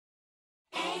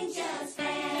Angel's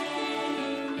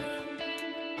fan.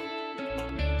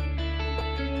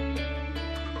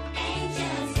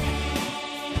 Angel's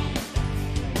fan.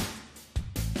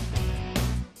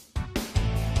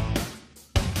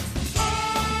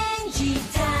 Angie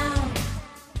Town.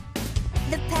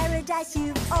 The paradise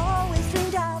you've always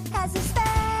dreamed of has a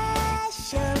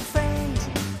special friend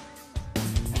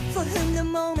for whom the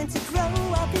moment to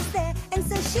grow up is there, and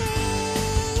so she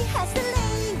has to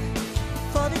leave.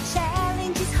 For the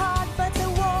challenge is hard, but the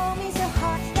warm is a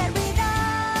heart. Get rid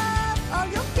of all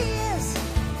your fears.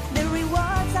 The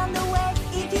rewards on the way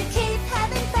if you keep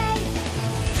having faith.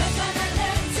 You're gonna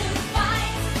learn to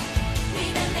fight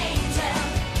with an angel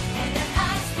and an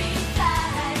high-speed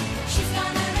flight. She's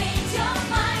gonna read your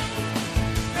mind,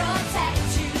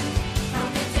 protect you from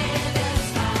the devil's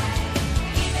fire.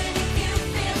 Even if you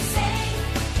feel safe,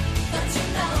 don't you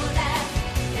know that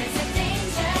there's a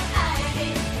danger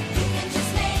hiding? You can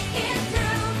just make it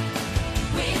through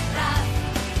with love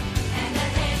and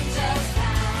an angel's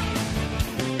flight.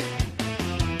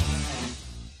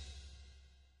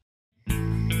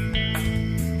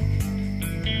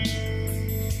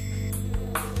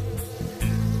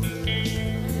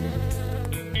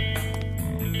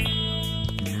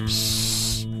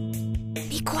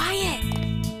 Be quiet.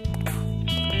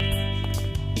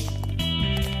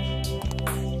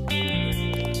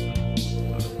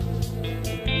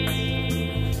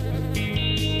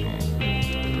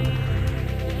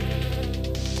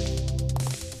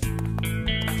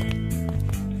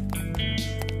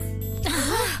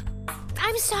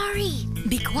 I'm sorry.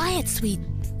 Be quiet, sweet.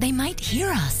 They might hear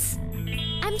us.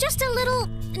 I'm just a little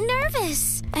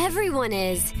nervous. Everyone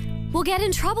is. We'll get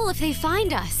in trouble if they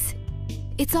find us.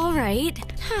 It's all right.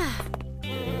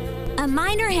 A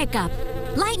minor hiccup.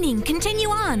 Lightning, continue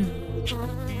on.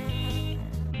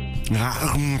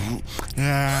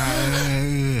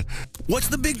 What's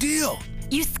the big deal?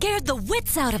 You scared the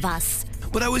wits out of us.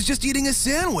 But I was just eating a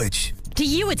sandwich. To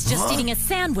you, it's just eating a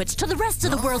sandwich. To the rest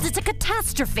of the world, it's a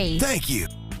catastrophe. Thank you.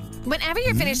 Whenever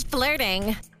you're finished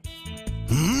flirting,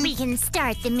 We can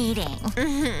start the meeting.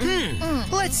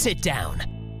 Let's sit down.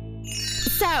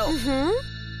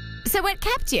 so what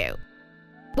kept you?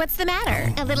 What's the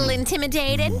matter? A little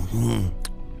intimidated?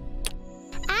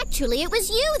 Actually, it was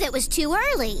you that was too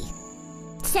early.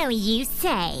 So you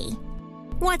say.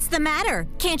 What's the matter?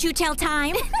 Can't you tell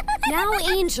time? Now,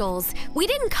 angels, we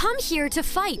didn't come here to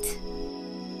fight.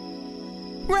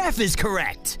 Raph is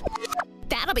correct.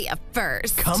 That'll be a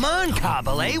first. Come on,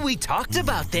 Kabale, we talked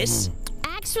about this.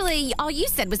 Actually, all you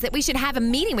said was that we should have a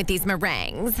meeting with these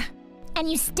meringues. And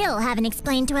you still haven't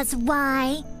explained to us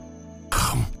why.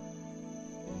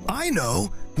 I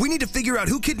know. We need to figure out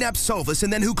who kidnapped Solvus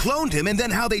and then who cloned him and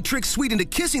then how they tricked Sweet into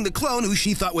kissing the clone who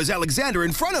she thought was Alexander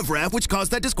in front of Raph, which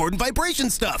caused that discordant vibration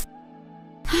stuff.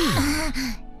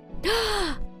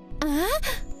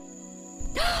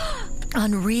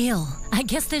 Unreal. I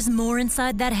guess there's more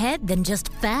inside that head than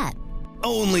just fat.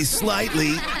 Only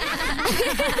slightly.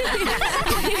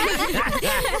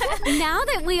 Now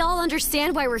that we all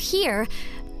understand why we're here,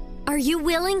 are you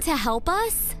willing to help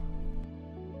us?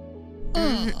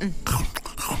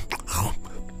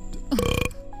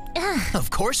 Of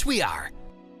course we are.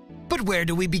 But where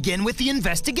do we begin with the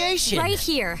investigation? Right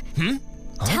here.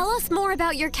 Tell us more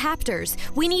about your captors.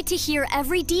 We need to hear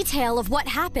every detail of what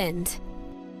happened.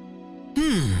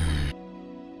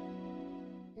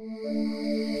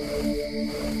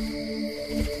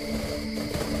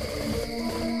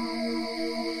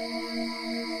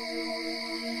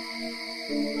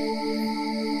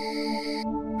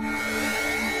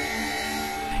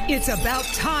 It's about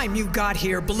time you got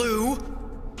here, Blue.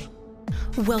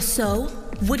 Well, so,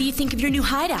 what do you think of your new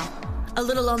hideout? A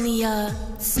little on the,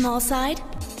 small side?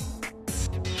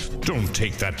 Don't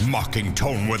take that mocking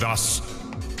tone with us.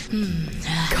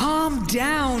 Calm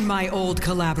down, my old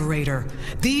collaborator.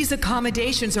 These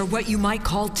accommodations are what you might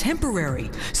call temporary.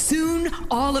 Soon,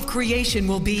 all of creation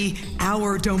will be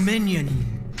our dominion.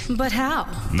 But how?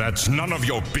 That's none of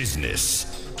your business.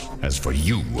 As for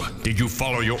you, did you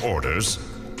follow your orders?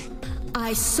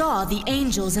 I saw the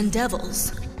angels and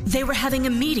devils. They were having a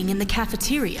meeting in the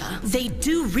cafeteria. They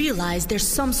do realize there's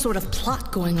some sort of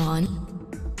plot going on.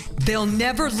 They'll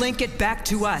never link it back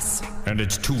to us. And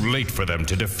it's too late for them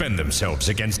to defend themselves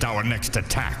against our next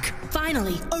attack.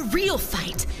 Finally, a real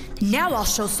fight. Now I'll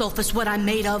show Sulfus what I'm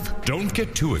made of. Don't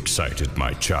get too excited,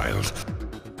 my child.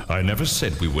 I never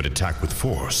said we would attack with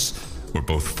force. We're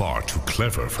both far too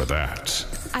clever for that.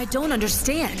 I don't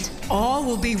understand. All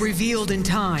will be revealed in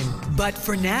time. But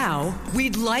for now,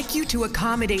 we'd like you to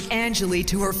accommodate Anjali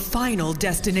to her final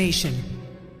destination.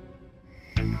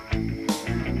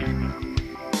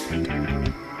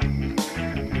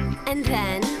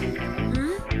 then.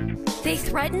 They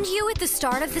threatened you at the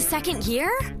start of the second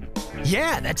year?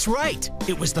 Yeah, that's right.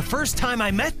 It was the first time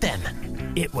I met them.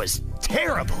 It was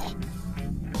terrible.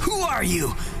 Who are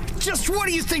you? Just what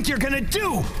do you think you're gonna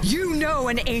do? You know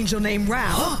an angel named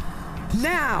Raph.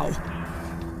 Now,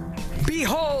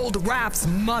 behold Raph's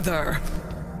mother.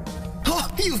 Oh,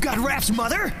 you've got Raph's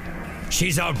mother?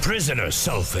 She's our prisoner,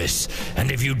 Sulfus,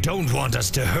 and if you don't want us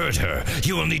to hurt her,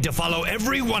 you will need to follow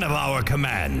every one of our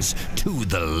commands to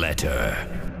the letter.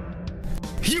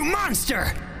 You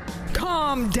monster!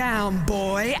 Calm down,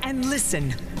 boy, and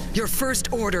listen. Your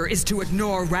first order is to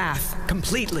ignore Raph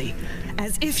completely,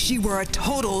 as if she were a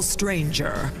total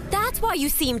stranger. That's why you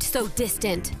seemed so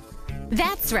distant.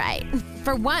 That's right.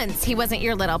 For once, he wasn't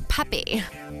your little puppy.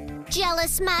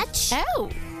 Jealous much?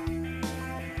 Oh.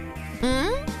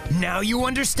 Now you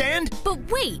understand?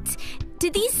 But wait,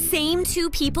 did these same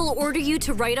two people order you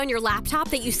to write on your laptop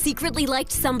that you secretly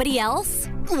liked somebody else?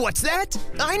 What's that?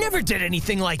 I never did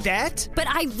anything like that. But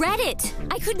I read it.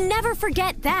 I could never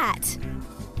forget that.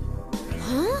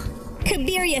 Huh?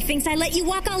 Kabiria thinks I let you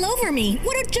walk all over me.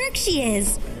 What a jerk she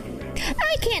is.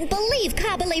 I can't believe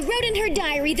Kabale wrote in her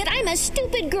diary that I'm a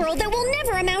stupid girl that will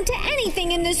never amount to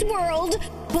anything in this world.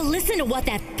 Well, listen to what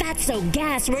that fatso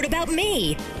gas wrote about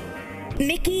me.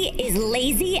 Mickey is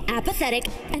lazy, apathetic,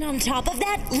 and on top of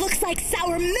that, looks like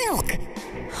sour milk.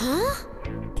 Huh?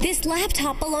 This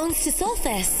laptop belongs to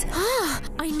Sulfus.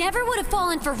 I never would have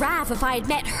fallen for Raph if I had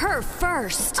met her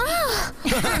first.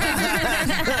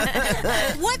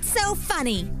 What's so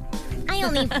funny? I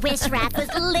only wish Raph was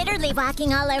literally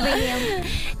walking all over you.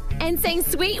 And saying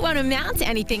sweet won't amount to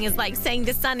anything is like saying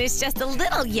the sun is just a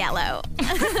little yellow. But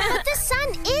the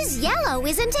sun is yellow,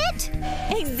 isn't it?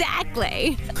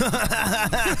 Exactly.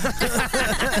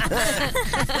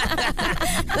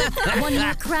 One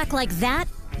more crack like that,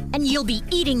 and you'll be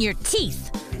eating your teeth.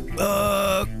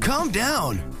 Calm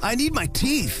down. I need my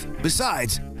teeth.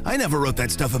 Besides, I never wrote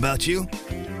that stuff about you.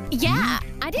 Yeah,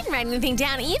 I didn't write anything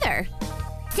down either.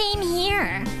 Same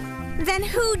here. Then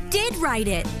who did write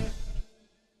it?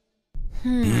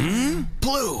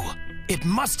 Blue. It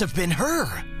must have been her.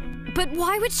 But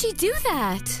why would she do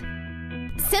that?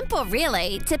 Simple,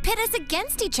 really. To pit us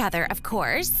against each other, of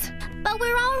course. But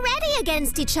we're already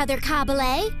against each other,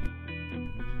 Kabale.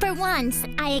 For once,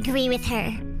 I agree with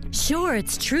her. Sure,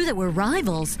 it's true that we're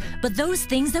rivals, but those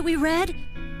things that we read,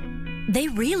 they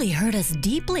really hurt us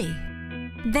deeply.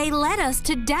 They led us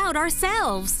to doubt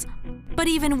ourselves. But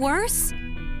even worse,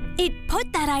 it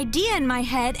put that idea in my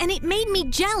head and it made me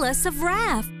jealous of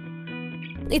Raph.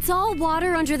 It's all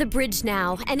water under the bridge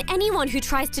now, and anyone who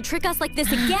tries to trick us like this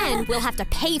again will have to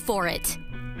pay for it.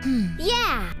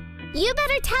 Yeah. You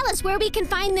better tell us where we can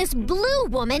find this Blue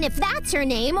woman, if that's her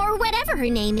name, or whatever her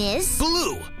name is.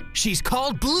 Blue. She's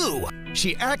called Blue.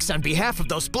 She acts on behalf of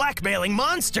those blackmailing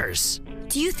monsters.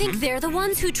 Do you think they're the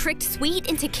ones who tricked Sweet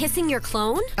into kissing your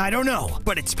clone? I don't know,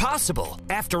 but it's possible.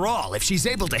 After all, if she's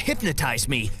able to hypnotize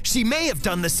me, she may have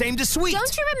done the same to Sweet.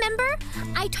 Don't you remember?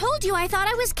 I told you I thought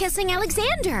I was kissing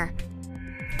Alexander.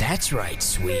 That's right,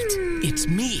 Sweet. It's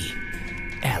me,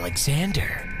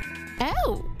 Alexander.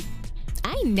 Oh,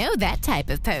 I know that type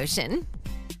of potion.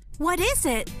 What is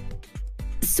it?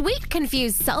 Sweet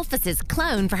confused Sulfus's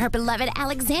clone for her beloved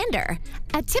Alexander,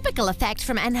 a typical effect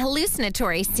from an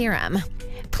hallucinatory serum.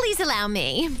 Please allow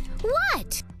me.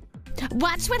 What?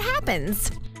 Watch what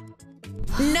happens.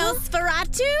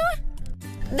 Nosferatu?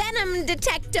 Venom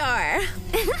detector.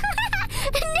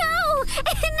 No!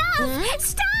 Enough!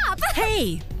 Stop!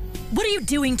 Hey, what are you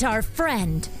doing to our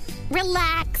friend?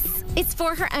 Relax. It's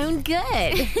for her own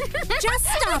good. Just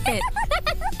stop it.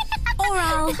 Or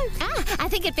I'll... I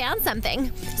think it found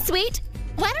something. Sweet,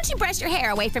 why don't you brush your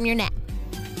hair away from your neck?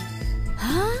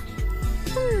 Huh?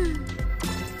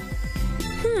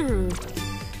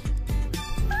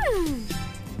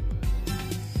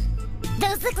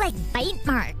 Those look like bite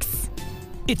marks.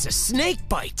 It's a snake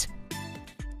bite.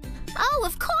 Oh,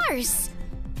 of course.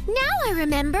 Now I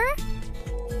remember.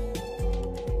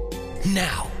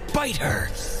 Now, bite her.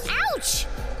 Ouch!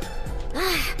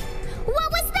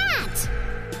 What was that?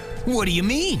 What do you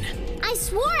mean? I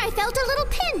swore I felt a little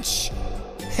pinch.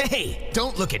 Hey,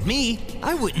 don't look at me.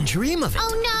 I wouldn't dream of it. Oh,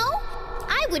 no?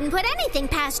 I wouldn't put anything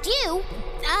past you.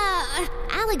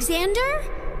 Alexander?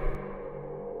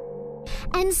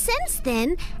 And since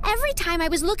then, every time I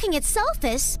was looking at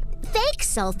Sulfus, fake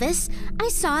Sulfus, I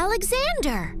saw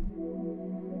Alexander.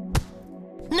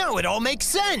 Now it all makes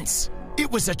sense.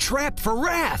 It was a trap for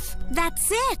Raph.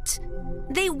 That's it.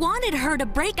 They wanted her to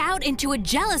break out into a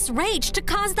jealous rage to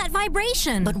cause that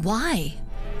vibration. But why?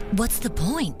 What's the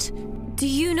point? Do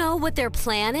you know what their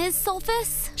plan is,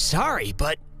 Sulfus? Sorry,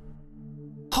 but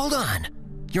Hold on.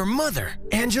 Your mother,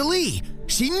 Angelie,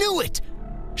 she knew it.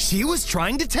 She was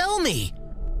trying to tell me.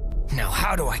 Now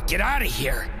how do I get out of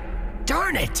here?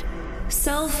 Darn it!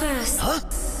 Sulfus. Huh?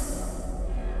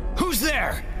 Who's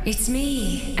there? It's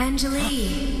me,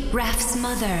 Angelie, Raph's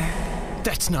mother.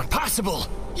 That's not possible.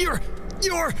 You're...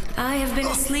 I have been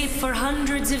asleep for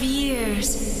hundreds of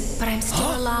years, but I'm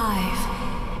still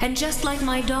alive. And just like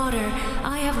my daughter,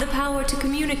 I have the power to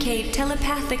communicate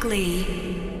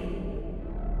telepathically.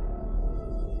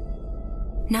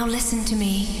 Now listen to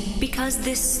me. Because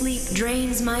this sleep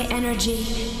drains my energy,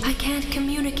 I can't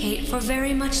communicate for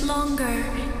very much longer.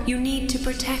 You need to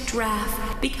protect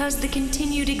Raph, because the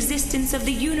continued existence of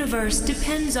the universe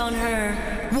depends on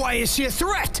her. Why is she a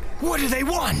threat? What do they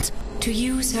want? To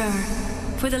use her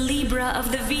for the Libra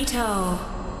of the Veto.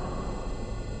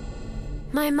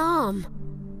 My mom.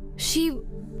 She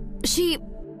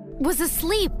was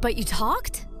asleep, but you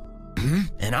talked?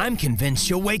 And I'm convinced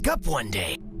she'll wake up one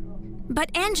day.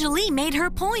 But Angelie made her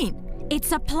point.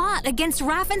 It's a plot against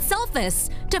Raph and Sulfus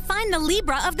to find the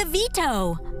Libra of the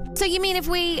Veto. So you mean if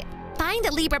we find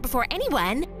a Libra before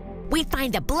anyone, we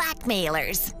find the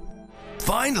blackmailers?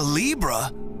 Find a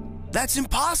Libra? That's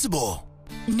impossible.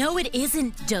 No, it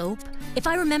isn't, Dope. If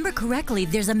I remember correctly,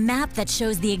 there's a map that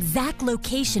shows the exact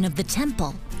location of the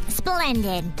temple.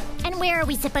 Splendid. And where are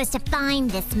we supposed to find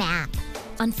this map?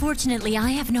 Unfortunately, I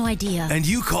have no idea. And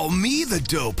you call me the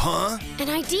dope, huh? An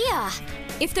idea.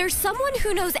 If there's someone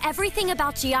who knows everything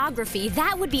about geography,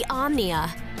 that would be Omnia.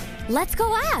 Let's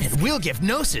go ask. And we'll give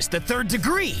Gnosis the 3rd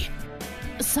degree.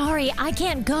 Sorry, I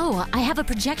can't go. I have a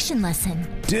projection lesson.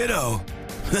 Ditto.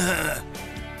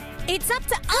 It's up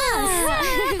to us.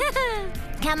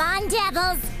 Come on,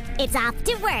 devils. It's off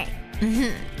to work.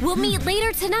 We'll meet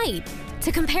later tonight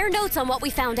to compare notes on what we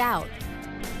found out.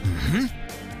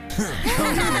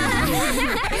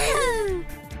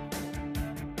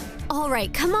 All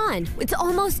right, come on. It's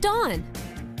almost dawn.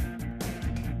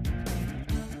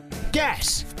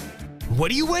 Guess. What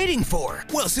are you waiting for?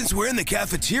 Well, since we're in the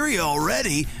cafeteria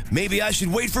already, maybe I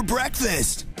should wait for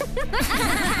breakfast.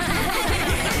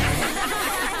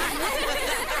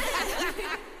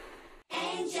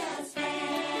 Angel's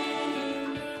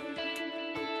friend.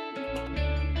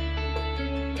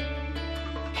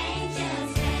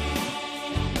 Angel's friend.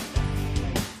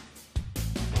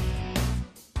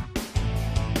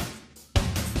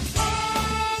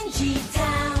 Angie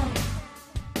Town,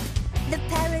 the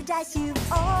paradise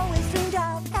you've always dreamed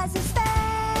of, has a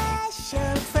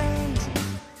special friend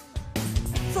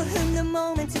for whom the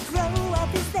moment to grow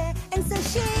up is there, and so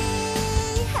she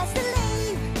has to live.